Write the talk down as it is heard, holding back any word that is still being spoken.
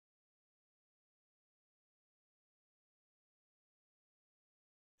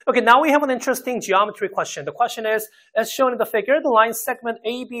Okay, now we have an interesting geometry question. The question is, as shown in the figure, the line segment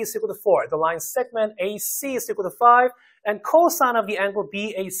AB is equal to 4. The line segment AC is equal to 5. And cosine of the angle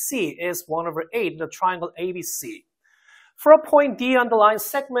BAC is 1 over 8 in the triangle ABC. For a point D on the line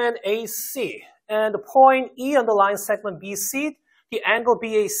segment AC and the point E on the line segment BC, the angle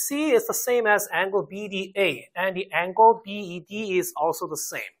BAC is the same as angle BDA, and the angle BED is also the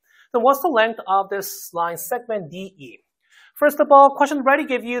same. Then what's the length of this line segment DE? First of all, question already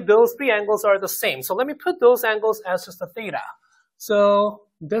give you those three angles are the same. So let me put those angles as just a theta. So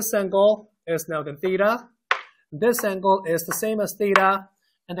this angle is now the theta. This angle is the same as theta.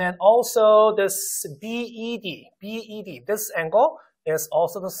 And then also this BED, this angle is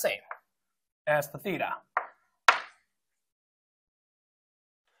also the same as the theta.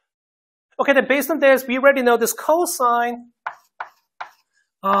 Okay, then based on this, we already know this cosine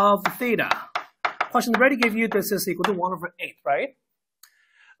of the theta. Question already gave you this is equal to 1 over 8, right?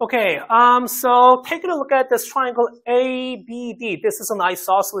 Okay, so taking a look at this triangle ABD. This is an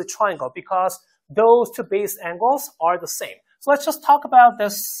isosceles triangle because those two base angles are the same. So let's just talk about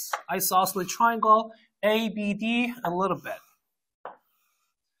this isosceles triangle ABD a little bit.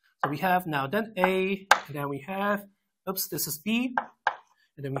 So we have now then A, and then we have, oops, this is B,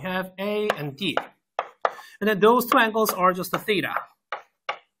 and then we have A and D. And then those two angles are just the theta.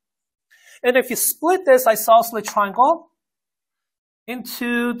 And if you split this isosceles triangle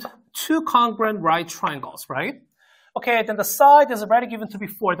into two congruent right triangles, right? Okay, then the side is already given to be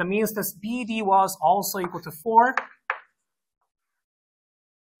 4. That means this BD was also equal to 4.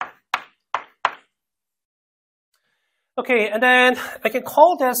 Okay, and then I can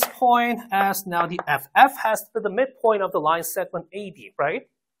call this point as now the F. F has to be the midpoint of the line segment AD, right?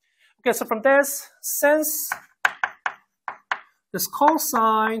 Okay, so from this, since this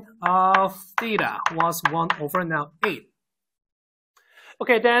cosine of theta was 1 over now 8.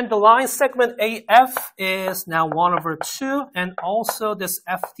 Okay, then the line segment AF is now 1 over 2, and also this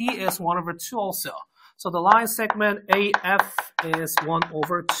FD is 1 over 2 also. So the line segment AF is 1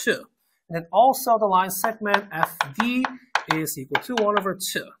 over 2. And then also the line segment FD is equal to 1 over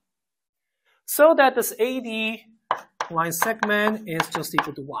 2. So that this AD line segment is just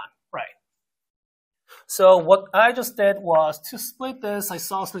equal to 1, right? So what I just did was to split this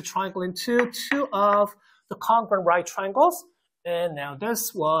isosceles triangle into two of the congruent right triangles. And now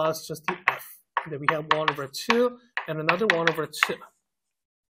this was just the F. Then we have 1 over 2 and another 1 over 2.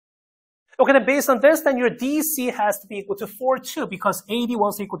 Okay, then based on this, then your DC has to be equal to 4 too, because AD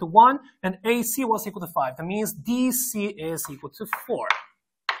was equal to 1 and AC was equal to 5. That means DC is equal to 4.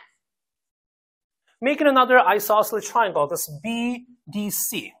 Making another isosceles triangle, this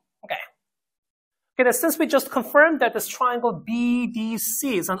BDC. Okay. Okay, then since we just confirmed that this triangle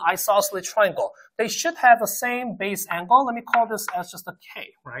BDC is an isosceles triangle, they should have the same base angle. Let me call this as just a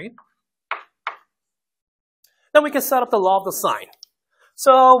K, right? Then we can set up the law of the sine.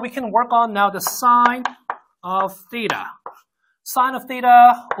 So we can work on now the sine of theta. Sine of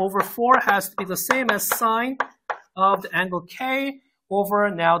theta over 4 has to be the same as sine of the angle K over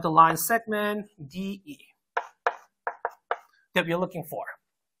now the line segment DE that we're looking for.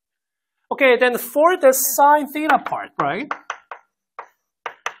 Okay, then for the sine theta part, right?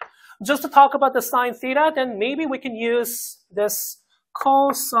 Just to talk about the sine theta, then maybe we can use this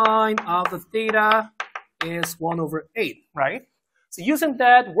cosine of the theta is 1 over 8, right? So using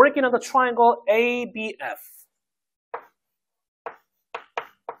that, working on the triangle ABF.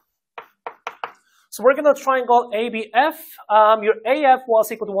 So working on the triangle ABF, your AF was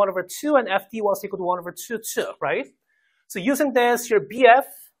equal to 1 over 2 and FD was equal to 1 over 2 too, right? So using this, your BF,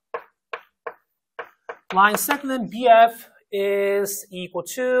 line segment BF is equal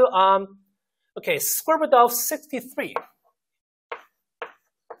to, square root of 63.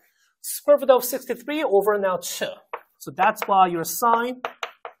 Square root of 63 over now 2. So that's why your sine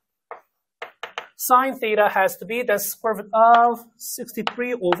theta has to be the square root of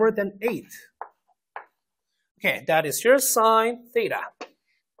 63 over then 8. Okay, that is your sine theta.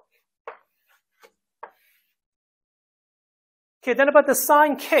 Okay, then about the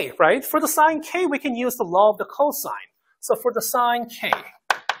sine K, right? For the sine K, we can use the law of the cosine. So for the sine K.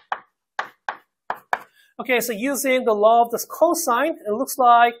 Okay, so using the law of this cosine, it looks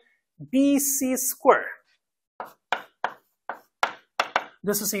like BC squared.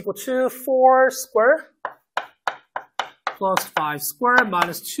 This is equal to 4 squared plus 5 squared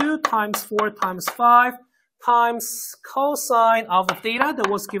minus 2 times 4 times 5 times cosine of the theta that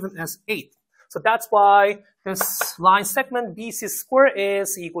was given as 8. So that's why this line segment BC squared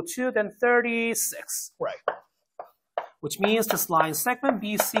is equal to then 36, right? Which means this line segment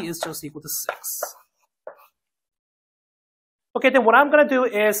BC is just equal to 6. Okay, then what I'm going to do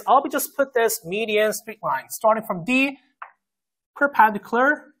is I'll just put this median straight line starting from D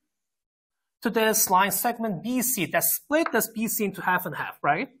perpendicular to this line segment BC that split this BC into half and half,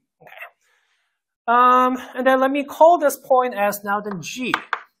 right? Okay. And then let me call this point as now then G.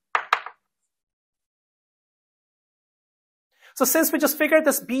 So since we just figured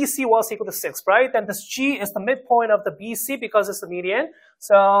this BC was equal to 6, right? Then this G is the midpoint of the BC because it's the median.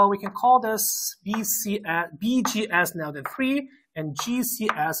 So we can call this BG as now then 3 and GC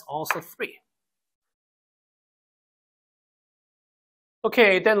as also 3.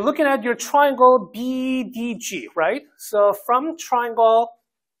 Okay, then looking at your triangle BDG, right? So from triangle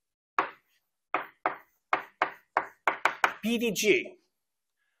BDG,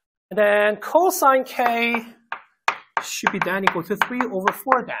 and then cosine K should be then equal to 3 over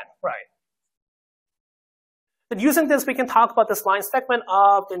 4 then, right? Then using this, we can talk about this line segment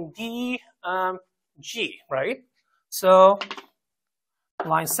of then DG, right? So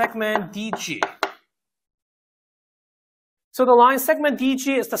line segment DG. So the line segment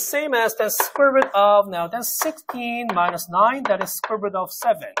DG is the same as the square root of, now that's 16 minus 9, that is square root of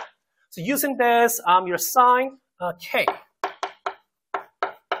 7. So using this, your sine K.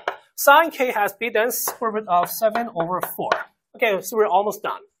 Sine K has been then square root of 7 over 4. Okay, so we're almost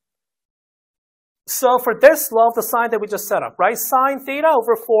done. So for this law of the sine that we just set up, right? Sine theta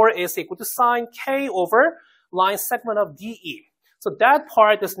over 4 is equal to sine K over line segment of DE. So that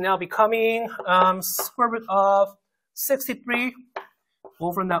part is now becoming square root of 63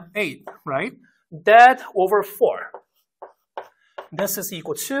 over now 8, right? That over 4. This is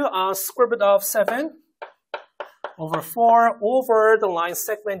equal to square root of 7 over 4 over the line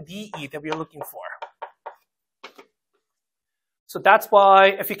segment DE that we are looking for. So that's why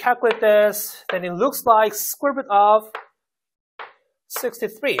if you calculate this, then it looks like square root of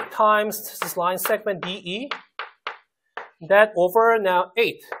 63 times this line segment DE. That over now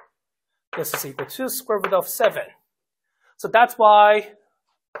 8. This is equal to square root of 7. So that's why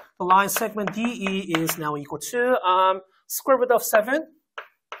the line segment DE is now equal to square root of 7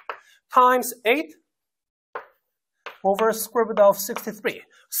 times 8 over square root of 63.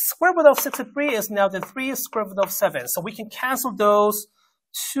 Square root of 63 is now the 3 square root of 7. So we can cancel those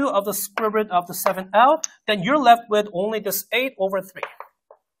 2 of the square root of the 7 out. Then you're left with only this 8 over 3.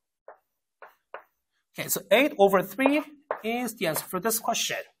 Okay, so 8 over 3 is the answer for this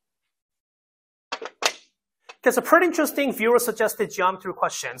question. It's a pretty interesting viewer-suggested geometry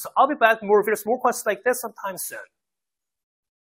question. So I'll be back with more videos, more questions like this sometime soon.